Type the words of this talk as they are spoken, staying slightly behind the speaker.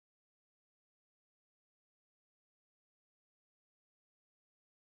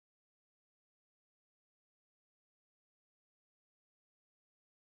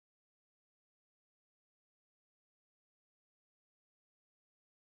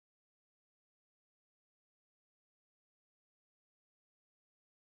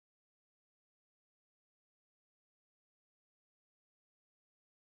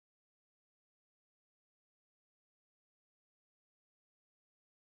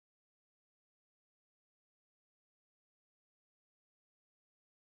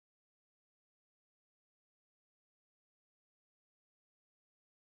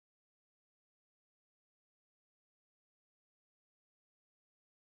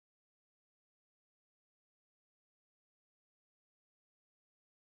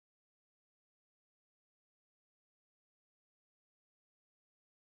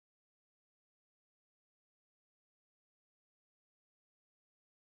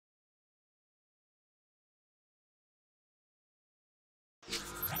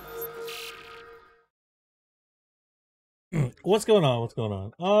What's going on? What's going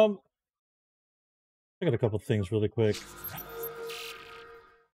on? I got a couple things really quick.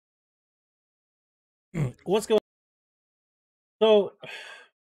 What's going on? So,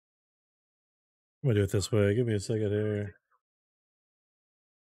 I'm gonna do it this way. Give me a second here.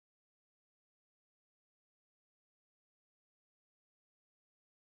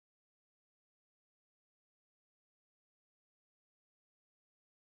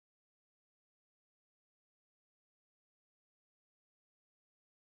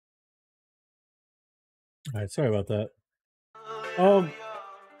 Alright, sorry about that.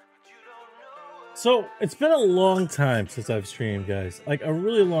 So it's been a long time since I've streamed, guys. Like a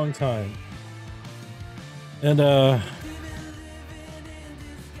really long time. And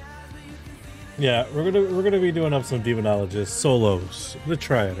yeah, we're gonna be doing up some Demonologist solos. I'm gonna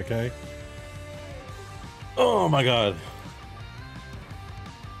try it, okay? Oh my god.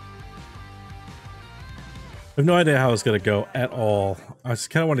 I have no idea how it's gonna go at all. I just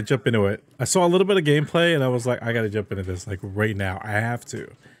kind of want to jump into it. I saw a little bit of gameplay and I was like, I gotta jump into this like right now. I have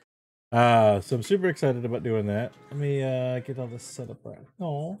to. So I'm super excited about doing that. Let me get all this set up right.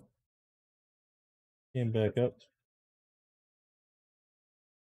 Oh, game back up.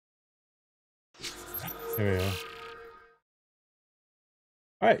 There we go.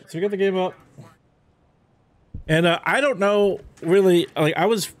 All right, so we got the game up, and I don't know really. Like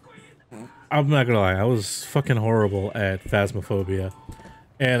I'm not gonna lie, I was fucking horrible at Phasmophobia,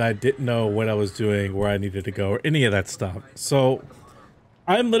 and I didn't know what I was doing, where I needed to go, or any of that stuff. So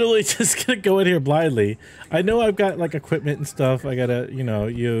I'm literally just gonna go in here blindly. I know I've got like equipment and stuff I gotta, you know,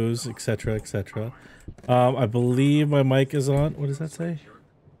 use, etc., etc. I believe my mic is on. What does that say?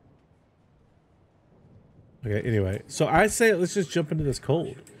 Okay, anyway, so I say let's just jump into this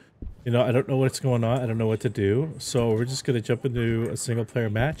cold. You know, I don't know what's going on. I don't know what to do. So we're just gonna jump into a single player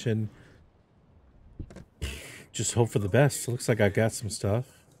match and just hope for the best. It looks like I got some stuff.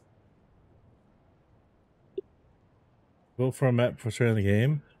 Vote for a map for starting the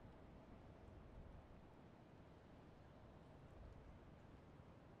game.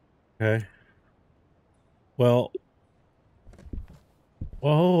 Okay. Well.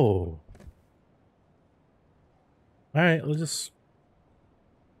 Whoa. Alright, we'll just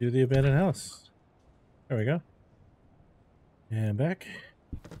do the abandoned house. There we go. And back.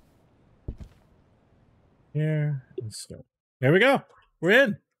 Here. And start. There we go. We're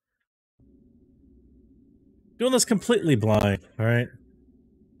in. Doing this completely blind. Alright.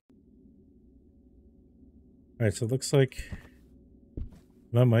 Alright, so it looks like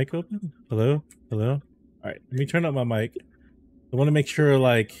my mic open? Hello? Hello? Alright, let me turn up my mic. I want to make sure,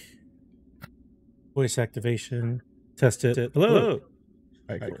 like, voice activation. Test it. Hello? Hello.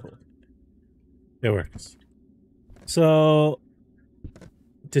 Alright, cool. It works. So,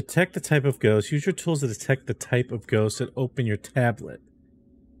 detect the type of ghost. Use your tools to detect the type of ghost and open your tablet.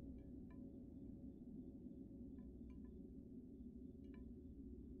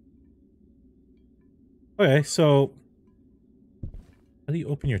 Okay, so how do you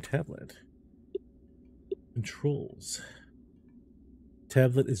open your tablet? Controls.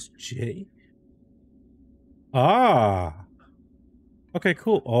 Tablet is J. Ah. Okay,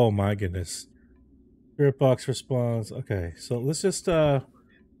 cool. Oh my goodness. Spirit box responds. Okay, so let's just I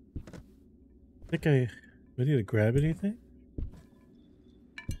think we need to grab anything.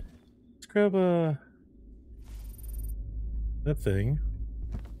 Let's grab that thing.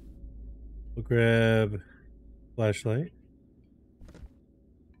 We'll grab flashlight.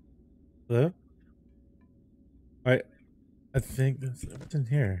 Hello? Alright. I think that's what's in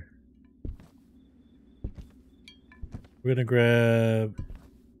here. We're gonna grab.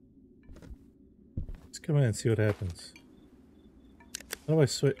 Let's come in and see what happens. How do I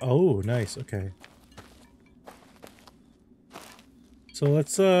switch? Oh, nice. Okay. So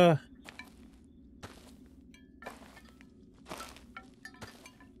let's go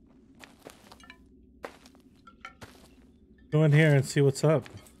in here and see what's up.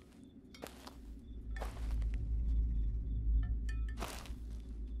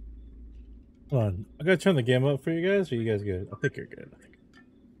 Hold on. I gotta turn the game up for you guys, or you guys good? I think you're good.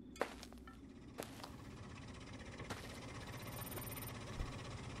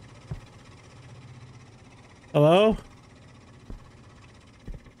 Hello?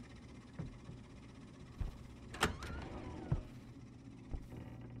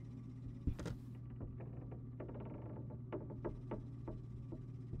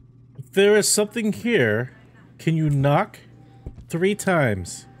 If there is something here, can you knock 3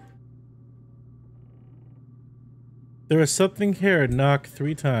 times? There is something here, knock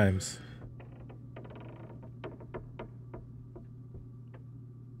 3 times.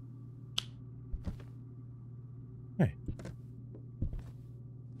 Hey.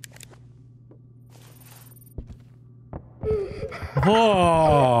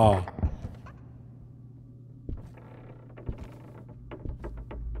 Oh!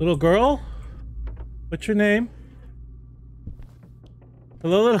 Little girl? What's your name?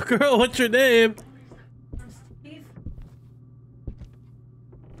 Hello, little girl, what's your name?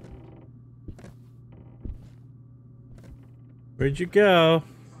 Where'd you go?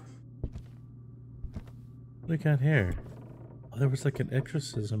 What do we got here? Oh, there was like an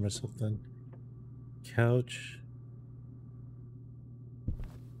exorcism or something. Couch.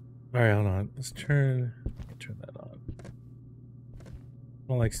 Alright, hold on. Let's turn that on. I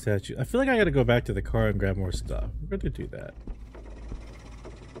don't like statues. I feel like I gotta go back to the car and grab more stuff. We're gonna do that.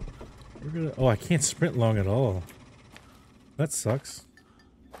 Oh, I can't sprint long at all. That sucks.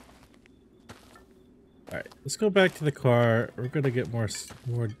 Alright, let's go back to the car. We're gonna get more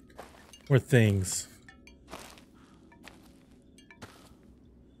things.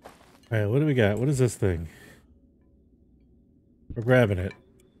 Alright, what do we got? What is this thing? We're grabbing it.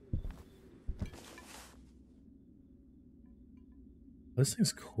 This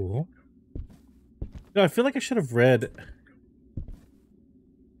thing's cool. No, I feel like I should have read.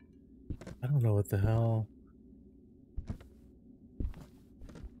 I don't know what the hell.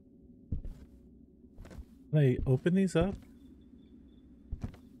 Can I open these up?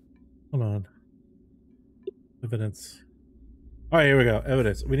 Hold on. Evidence. Alright, here we go.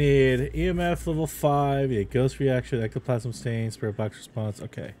 Evidence. We need EMF level 5, we need ghost reaction, ectoplasm stain, spirit box response.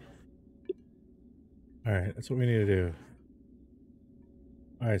 Okay. Alright, that's what we need to do.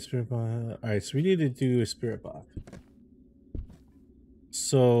 Alright, spirit box. Alright, so we need to do a spirit box.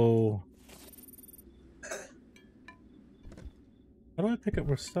 So how do I pick up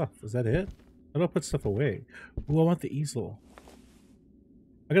more stuff? Is that it? How do I put stuff away? Ooh, I want the easel.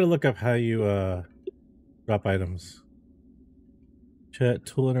 I gotta look up how you drop items. Chat,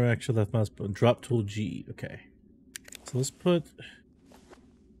 tool interaction, left mouse button, drop tool G. Okay. So let's put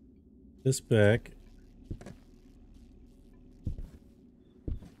this back.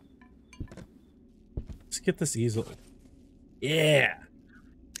 Let's get this easel. Yeah!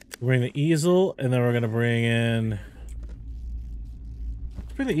 Bring the easel, and then we're gonna bring in...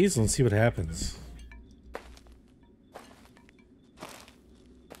 Let's bring the easel and see what happens.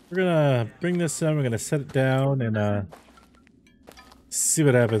 We're gonna bring this in, we're gonna set it down, and see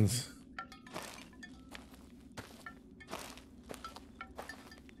what happens.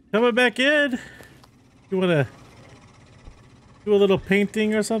 Coming back in! You wanna do a little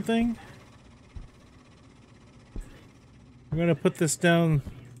painting or something? I'm gonna put this down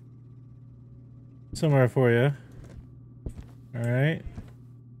somewhere for you. Alright.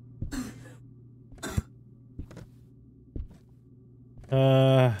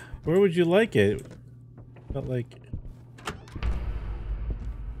 Where would you like it? Not like...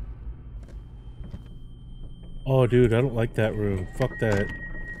 Oh, dude, I don't like that room. Fuck that.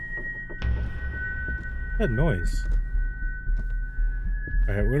 That noise.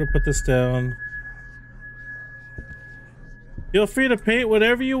 Alright, we're gonna put this down. Feel free to paint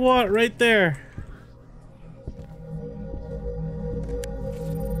whatever you want right there.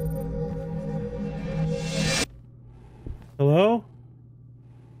 Hello?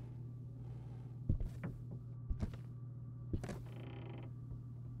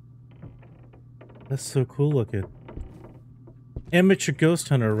 That's so cool looking. Amateur ghost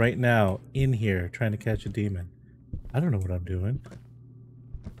hunter right now in here trying to catch a demon. I don't know what I'm doing.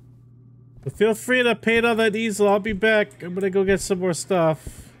 But feel free to paint on that easel. I'll be back. I'm gonna go get some more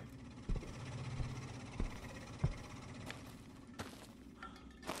stuff.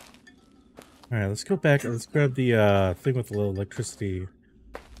 Alright, let's go back. Let's grab the thing with a little electricity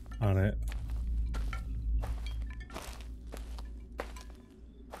on it.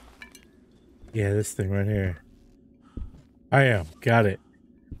 Yeah, this thing right here. I am. Got it.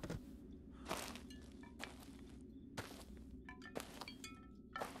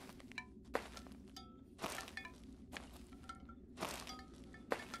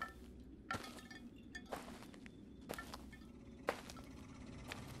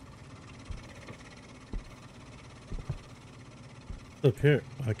 Up here.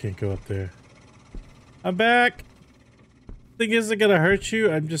 I can't go up there. I'm back. Thing isn't gonna hurt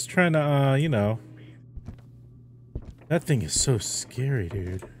you. I'm just trying to, you know. That thing is so scary,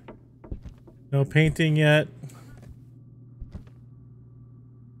 dude. No painting yet.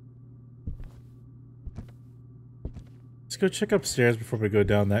 Let's go check upstairs before we go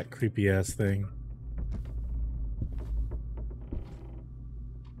down that creepy ass thing.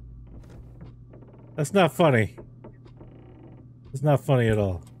 That's not funny. It's not funny at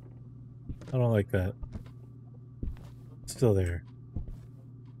all. I don't like that. It's still there.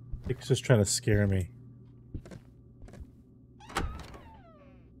 I think it's just trying to scare me.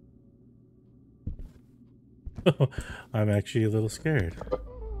 I'm actually a little scared.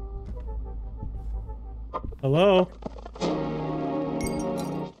 Hello?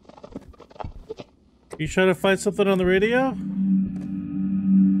 You trying to find something on the radio?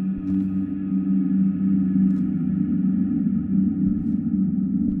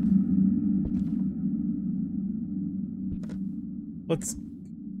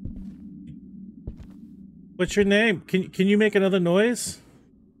 What's your name? Can you make another noise?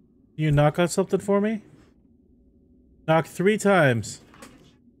 Can you knock on something for me? Knock 3 times.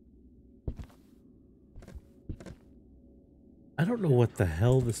 I don't know what the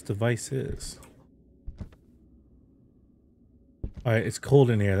hell this device is. Alright, it's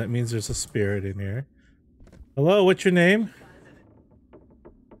cold in here. That means there's a spirit in here. Hello, what's your name?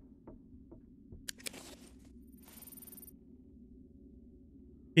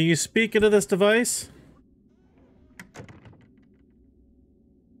 Can you speak into this device?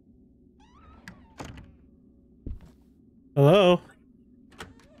 Hello?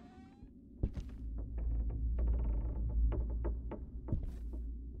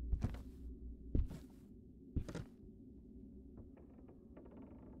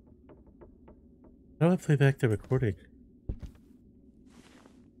 How do I play back the recording?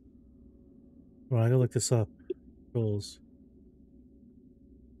 Well, I gotta look this up. Controls.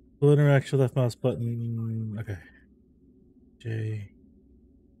 Full interaction, left mouse button. Okay. J.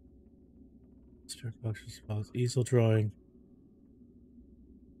 Start box response. Easel drawing.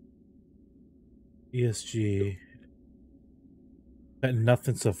 ESG. Got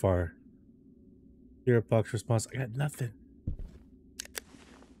nothing so far. Spirit box response. I got nothing.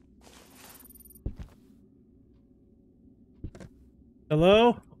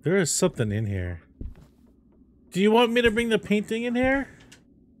 Hello? There is something in here. Do you want me to bring the painting in here?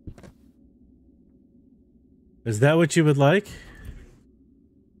 Is that what you would like?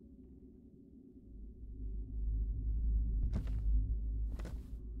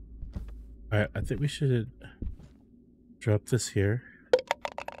 Alright, I think we should drop this here.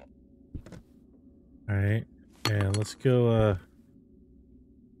 Alright, and let's go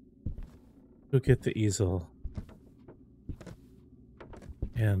get the easel.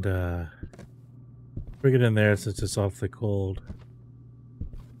 And bring it in there since it's awfully cold.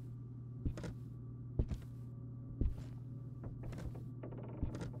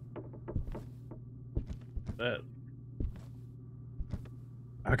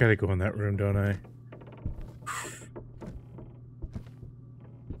 I gotta go in that room, don't I?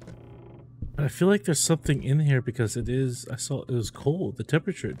 But I feel like there's something in here because it is, I saw it was cold. The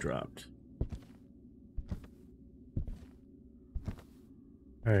temperature had dropped.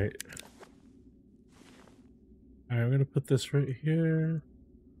 Alright. Alright, I'm gonna put this right here.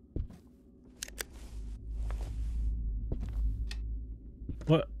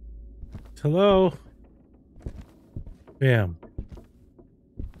 What? Hello? Bam.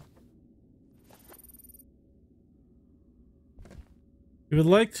 You would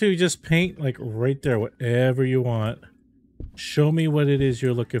like to just paint like right there, whatever you want. Show me what it is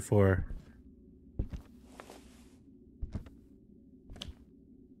you're looking for.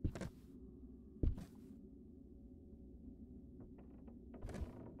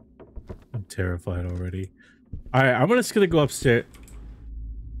 I'm terrified already. Alright, I'm just gonna go upstairs.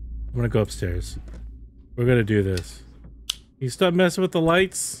 I'm gonna go upstairs. We're gonna do this. You stop messing with the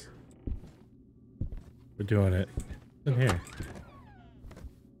lights. We're doing it. In here.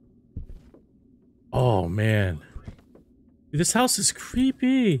 Oh man. This house is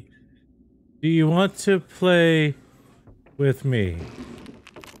creepy. Do you want to play with me?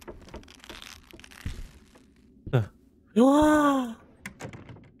 Oh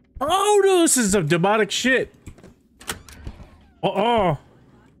no, this is some demonic shit. Uh-oh.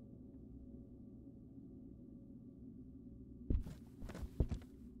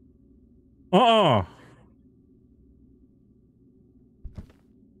 Uh-uh.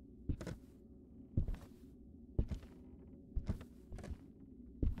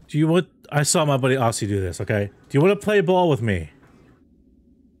 Do you want... I saw my buddy Aussie do this, okay? Do you want to play ball with me?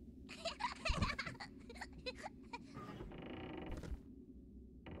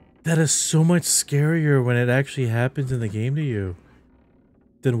 That is so much scarier when it actually happens in the game to you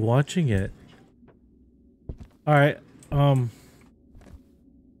than watching it. Alright,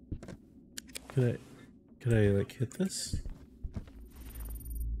 could I like hit this?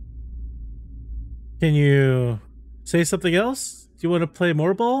 Can you say something else? Do you want to play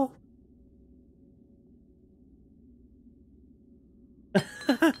more ball?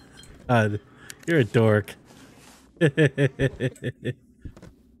 God, you're a dork.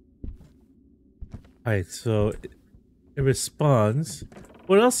 Alright, so it responds.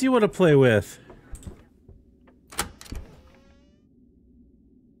 What else do you want to play with?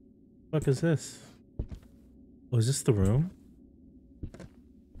 What is this? Oh, is this the room?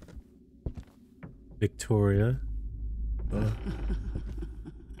 Victoria.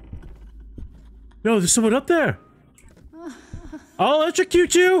 Yo, there's someone up there. I'll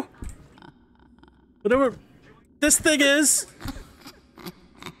electrocute you. Whatever this thing is.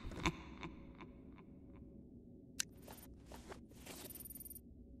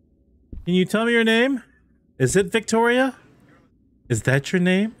 Can you tell me your name? Is it Victoria? Is that your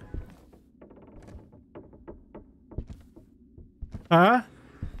name? Huh?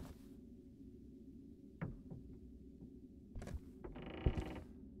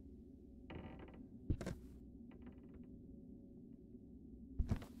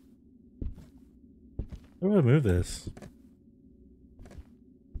 How do I move this?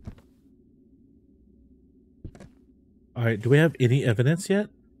 Alright, do we have any evidence yet?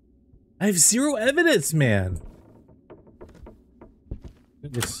 I have 0 evidence, man! I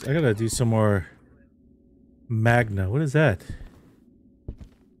gotta do some more Magna. What is that?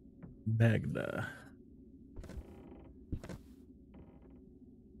 Magna.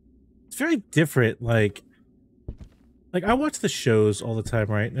 It's very different, like I watch the shows all the time,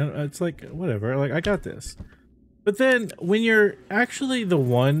 right? And it's like, whatever, like, I got this. But then, when you're actually the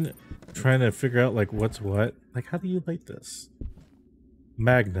one trying to figure out, like, what's what, like, how do you light this?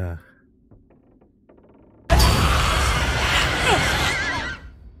 Magna.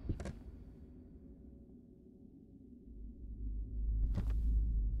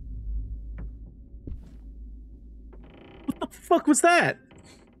 What the fuck was that?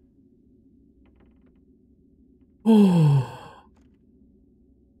 Oh.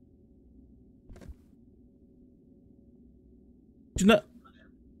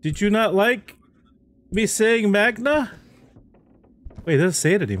 Did you not like me saying Magna? Wait, it doesn't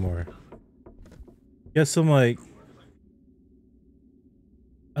say it anymore. Guess I'm like,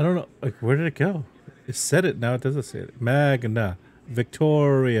 I don't know, like, where did it go? It said it, now it doesn't say it. Magna.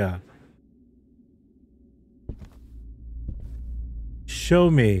 Victoria.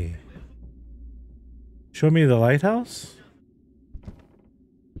 Show me. Show me the lighthouse?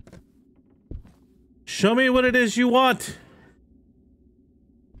 Show me what it is you want!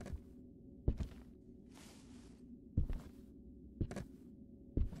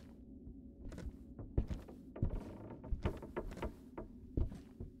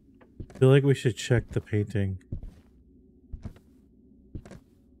 I feel like we should check the painting.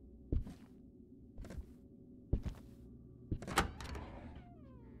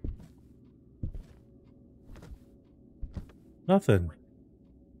 Nothing.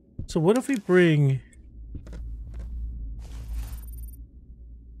 So what if we bring...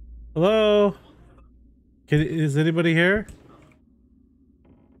 Hello? Is anybody here?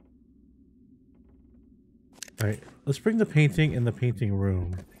 Alright, let's bring the painting in the painting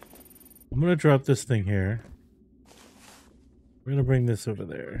room. I'm gonna drop this thing here. We're gonna bring this over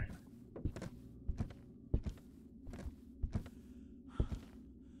there.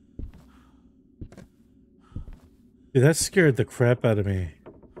 Dude, that scared the crap out of me.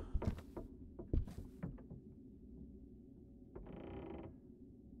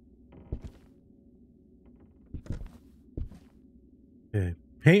 Okay,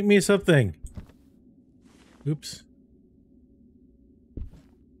 paint me something. Oops.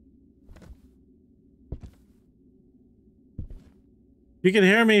 You can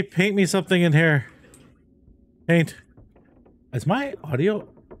hear me, paint me something in here. Paint. Is my audio?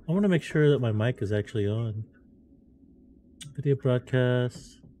 I want to make sure that my mic is actually on. Video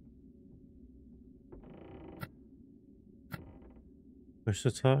broadcast. Push to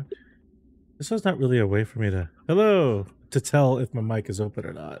talk. This is not really a way for me to... Hello! To tell if my mic is open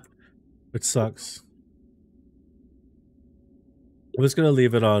or not. Which sucks. I'm just gonna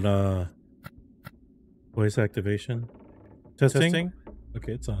leave it on voice activation. Testing?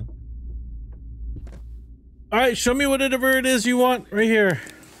 Okay, it's on. Alright, show me whatever it is you want right here.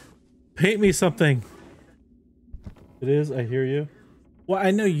 Paint me something. It is, I hear you. Well, I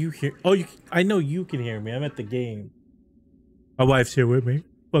know you hear... Oh, I know you can hear me. I'm at the game. My wife's here with me.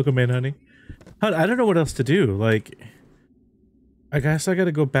 Welcome in, honey. I don't know what else to do. Like, I guess I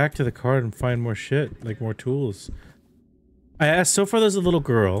gotta go back to the card and find more shit. Like, more tools. I asked, so far there's a little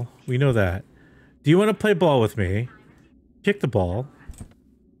girl. We know that. Do you want to play ball with me? Kick the ball.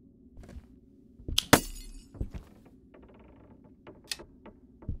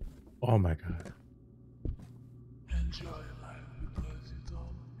 Oh my god. Enjoy life because you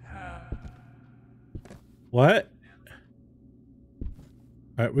don't have. What?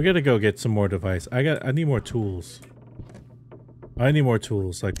 Alright, we gotta go get some more device. I need more tools. I need more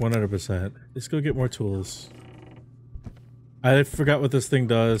tools, like 100%. Let's go get more tools. I forgot what this thing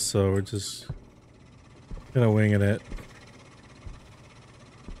does, so we're just kind of winging it.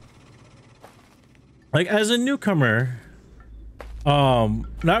 Like, as a newcomer,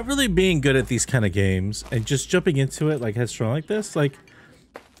 not really being good at these kind of games and just jumping into it like headstrong like this, like,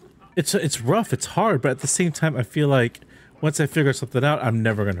 it's rough, it's hard, but at the same time, I feel like once I figure something out, I'm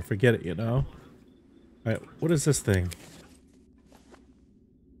never gonna forget it, you know? All right, what is this thing?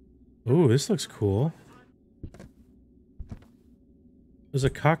 Ooh, this looks cool. There's a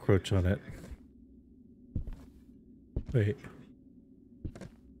cockroach on it. Wait.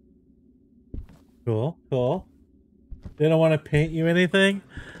 Cool, cool. They don't want to paint you anything?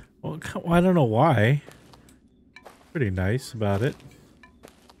 Well, I don't know why. Pretty nice about it.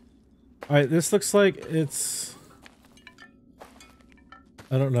 Alright, this looks like it's...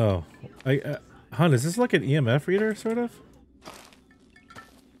 I don't know. Hun, is this like an EMF reader, sort of?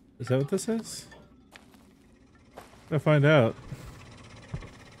 Is that what this is? I'll find out.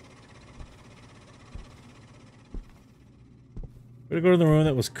 I'm gonna go to the room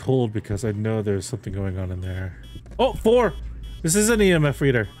that was cold because I know there's something going on in there. Oh, 4! This is an EMF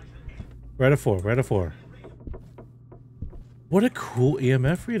reader. Right, a 4, right, a 4. What a cool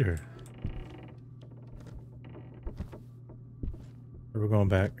EMF reader. We're going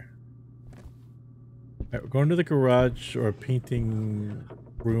back. Alright, we're going to the garage or painting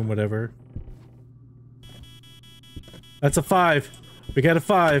room, whatever. That's a 5. We got a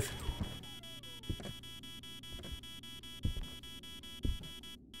 5.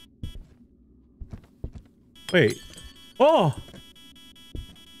 Wait. Oh!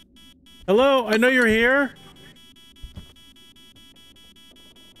 Hello, I know you're here.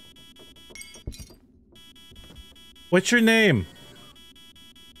 What's your name?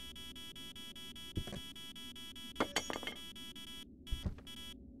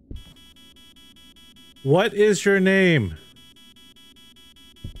 What is your name?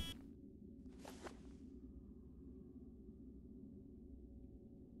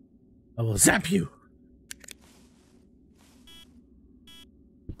 I will zap you.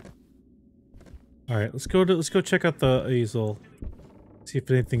 All right, let's go check out the easel. See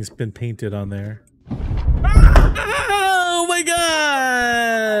if anything's been painted on there. Oh my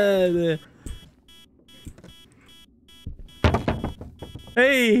god!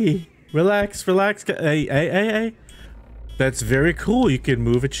 Hey, relax, relax. Hey. That's very cool. You can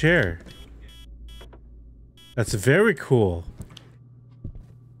move a chair. That's very cool.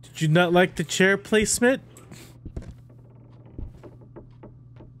 Did you not like the chair placement?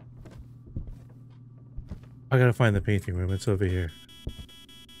 I gotta find the painting room. It's over here.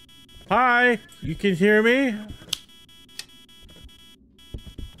 Hi! You can hear me?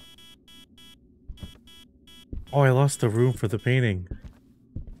 Oh, I lost the room for the painting.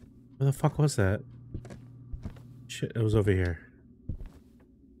 Where the fuck was that? Shit, it was over here.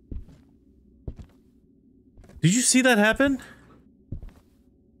 Did you see that happen?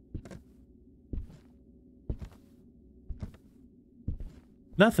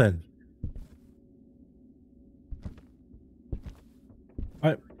 Nothing.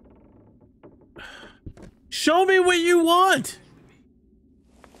 Show me what you want!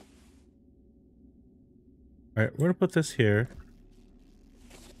 Alright, we're gonna put this here.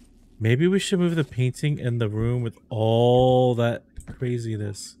 Maybe we should move the painting in the room with all that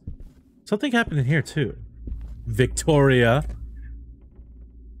craziness. Something happened in here too. Victoria.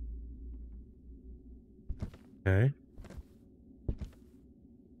 Okay.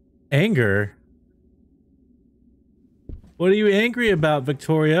 Anger? What are you angry about,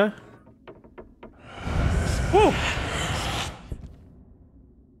 Victoria? Whoa!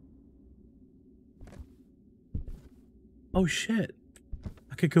 Oh shit.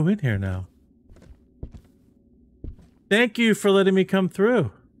 I could go in here now. Thank you for letting me come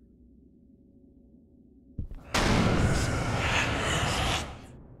through.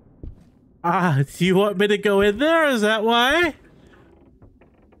 Ah, do you want me to go in there? Is that why?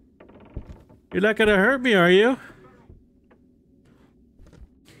 You're not gonna hurt me, are you?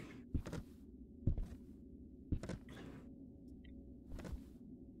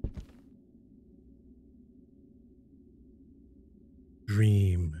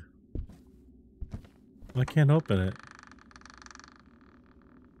 Dream. I can't open it.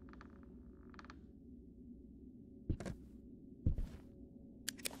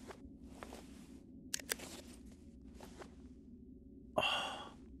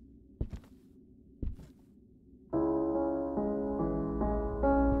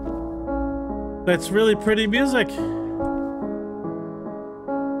 That's really pretty music.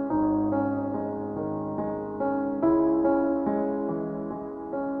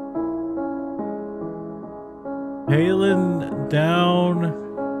 Halen down.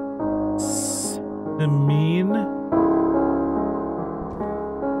 Samine.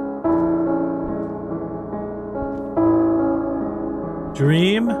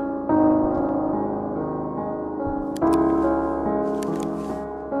 Dream.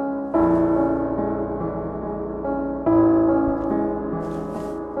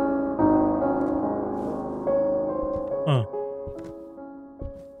 Huh.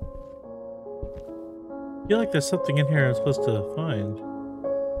 I feel like there's something in here I'm supposed to find.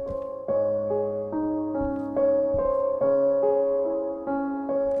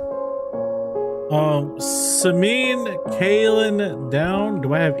 Samine, Kalen, down.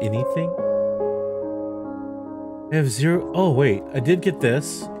 Do I have anything? I have 0. Oh, wait. I did get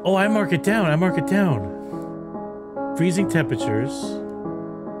this. Oh, I mark it down. I mark it down. Freezing temperatures.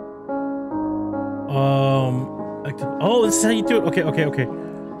 Oh, this is how you do it. Okay, okay, okay.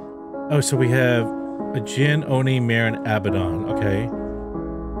 Oh, so we have a Jin, Oni, Mare, and Abaddon. Okay.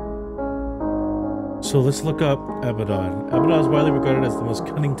 So let's look up Abaddon. Abaddon is widely regarded as the most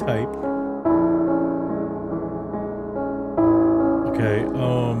cunning type. Okay,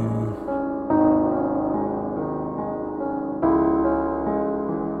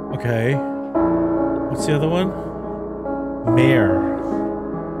 okay. What's the other one? Mare.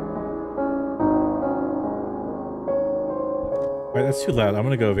 Alright, that's too loud. I'm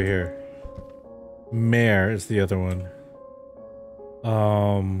gonna go over here. Mare is the other one.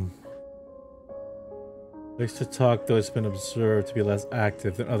 Likes to talk, though it's been observed to be less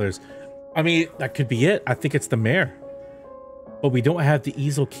active than others. I mean, that could be it. I think it's the Mare. But we don't have the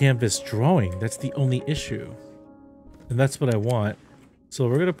easel canvas drawing. That's the only issue. And that's what I want. So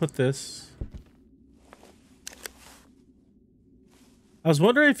we're gonna put this. I was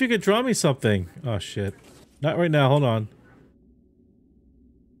wondering if you could draw me something. Oh shit. Not right now, hold on.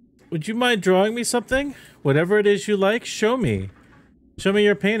 Would you mind drawing me something? Whatever it is you like, show me. Show me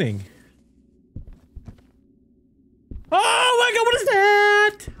your painting. Oh my god, what is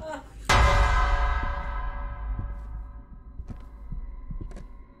that?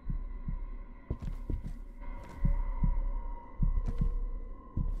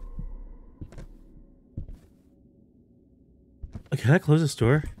 Can I close this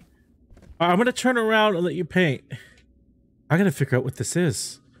door? I'm gonna turn around and let you paint. I gotta figure out what this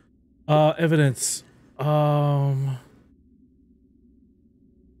is. Evidence. The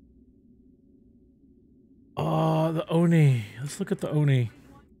Oni. Let's look at the Oni.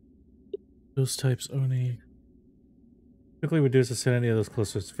 Those types Oni. Quickly reduce the sanity of those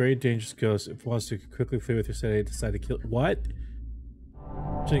close. It's a very dangerous ghost. If it wants to quickly play with your sanity, decide to kill. What?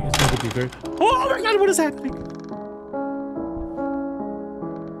 It's going to be very. Oh my god! What is happening?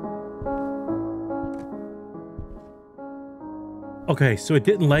 Okay, so it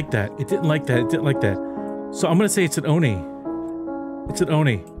didn't like that. It didn't like that. It didn't like that. So I'm gonna say it's an Oni. It's an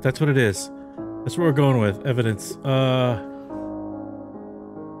Oni. That's what it is. That's what we're going with. Evidence.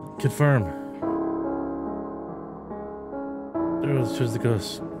 Confirm. Let's choose the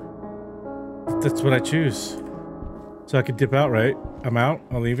ghost. That's what I choose. So I can dip out, right? I'm out.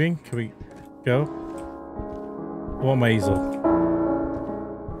 I'm leaving. Can we go? I want my easel.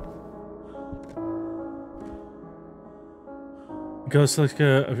 Ghost like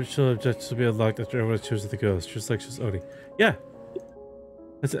official objectives to be unlocked after everyone chooses the ghost. Just like she's Odie. Yeah.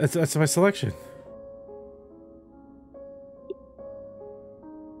 That's my selection.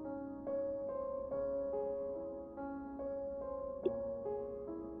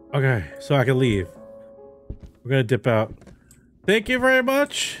 Okay, so I can leave. We're gonna dip out. Thank you very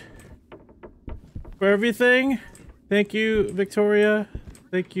much for everything. Thank you, Victoria.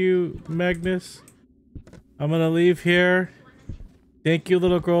 Thank you, Magnus. I'm gonna leave here. Thank you,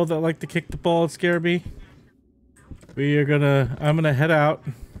 little girl that liked to kick the ball and scare me. I'm gonna head out.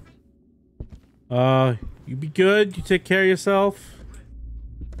 You be good. You take care of yourself.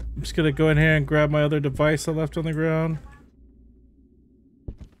 I'm just gonna go in here and grab my other device I left on the ground.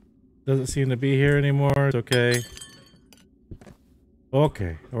 Doesn't seem to be here anymore. It's okay.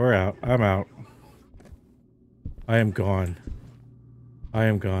 Okay, we're out. I'm out. I am gone. I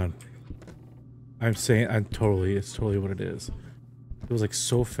am gone. It's totally what it is. It was like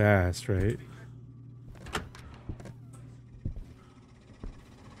so fast, right?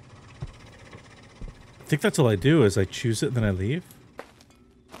 I think that's all I do is I choose it and then I leave.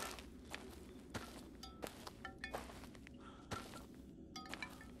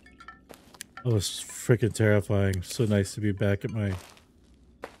 Oh, it's freaking terrifying. So nice to be back at my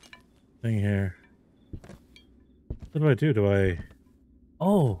thing here. What do? Do I...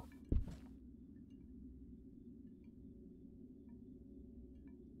 Oh!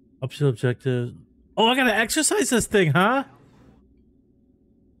 Optional objective. Oh, I gotta exercise this thing, huh?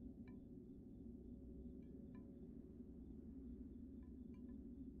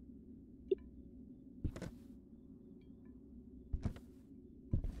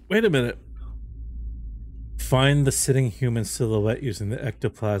 Wait a minute. Find the sitting human silhouette using the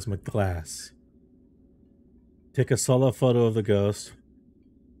ectoplasmic glass. Take a solo photo of the ghost.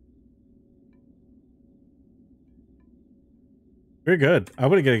 Very good. I'm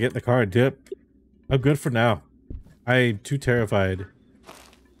gonna get in the car and dip. I'm good for now. I'm too terrified.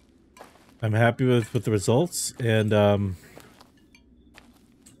 I'm happy with the results, and I'm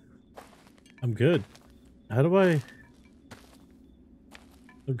good. How do I?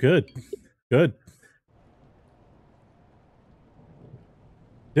 I'm good. Good.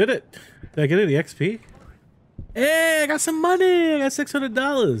 Did it? Did I get any XP? Hey, I got some money. I got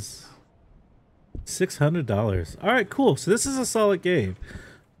 $600. $600. All right, cool. So this is a solid game.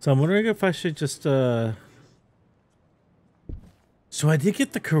 So I'm wondering if I should just So I did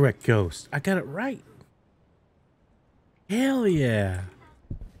get the correct ghost. I got it right. Hell yeah.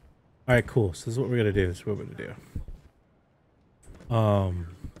 All right, cool. So this is what we're gonna do. This is what we're gonna do. All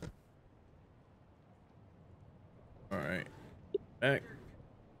right. Back.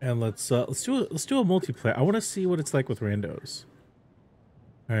 And let's do a multiplayer. I want to see what it's like with randos.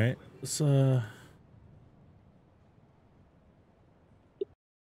 All right. Let's all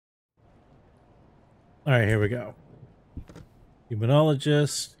right, here we go.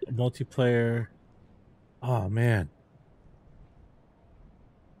 Demonologist, multiplayer. Oh man.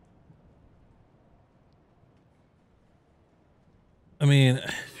 I mean,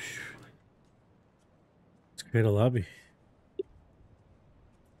 let's create a lobby.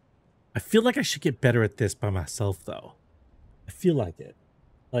 I feel like I should get better at this by myself, though. I feel like it.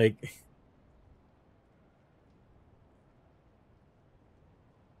 Like...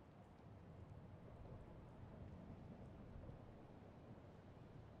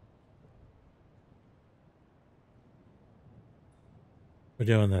 We're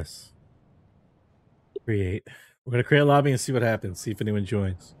doing this. Create. We're going to create a lobby and see what happens. See if anyone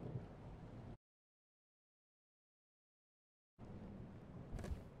joins.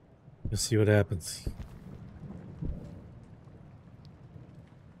 Let's see what happens.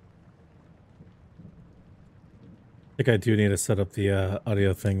 I think I do need to set up the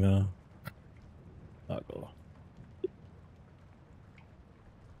audio thing, though. Toggle.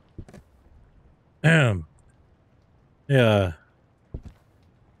 Yeah.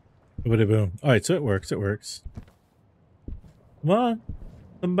 Boom. Alright, so it works. It works. Come on.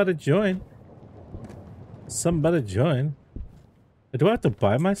 Somebody join. Somebody join. Do I have to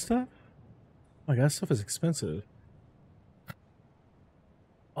buy my stuff? Oh my god, stuff is expensive.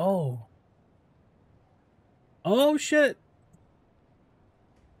 Oh. Oh shit.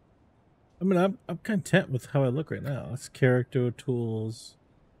 I mean, I'm content with how I look right now. It's character tools.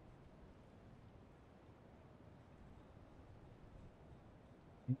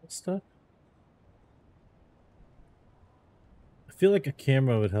 Stuff. I feel like a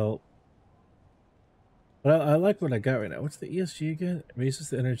camera would help. But I like what I got right now. What's the ESG again? It raises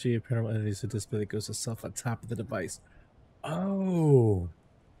the energy of paranormal entities to display that goes to self on top of the device. Oh.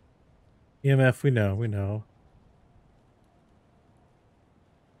 EMF, we know.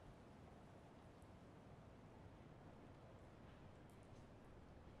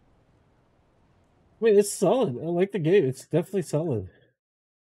 Wait, it's solid. I like the game. It's definitely solid.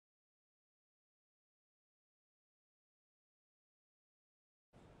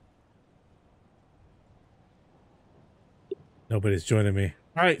 Nobody's joining me.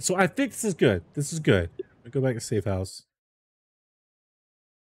 All right, so I think this is good. This is good. I go back to safe house.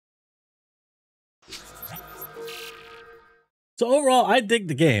 So overall, I dig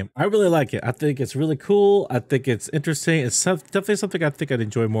the game. I really like it. I think it's really cool. I think it's interesting. It's definitely something I think I'd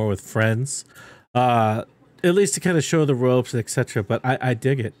enjoy more with friends. At least to kind of show the ropes, etc. But I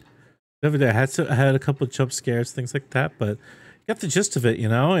dig it. Definitely, I had a couple of jump scares, things like that, but got the gist of it, you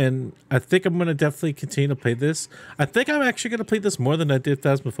know. And I think I'm gonna definitely continue to play this. I think I'm actually gonna play this more than I did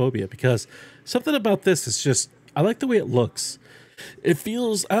Phasmophobia, because something about this is just, I like the way it looks. It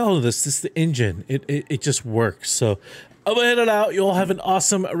feels, I don't know, this is the engine. It just works. So I'm gonna head it out. You all have an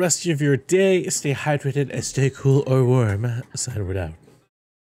awesome rest of your day. Stay hydrated and stay cool or warm. Sign it out.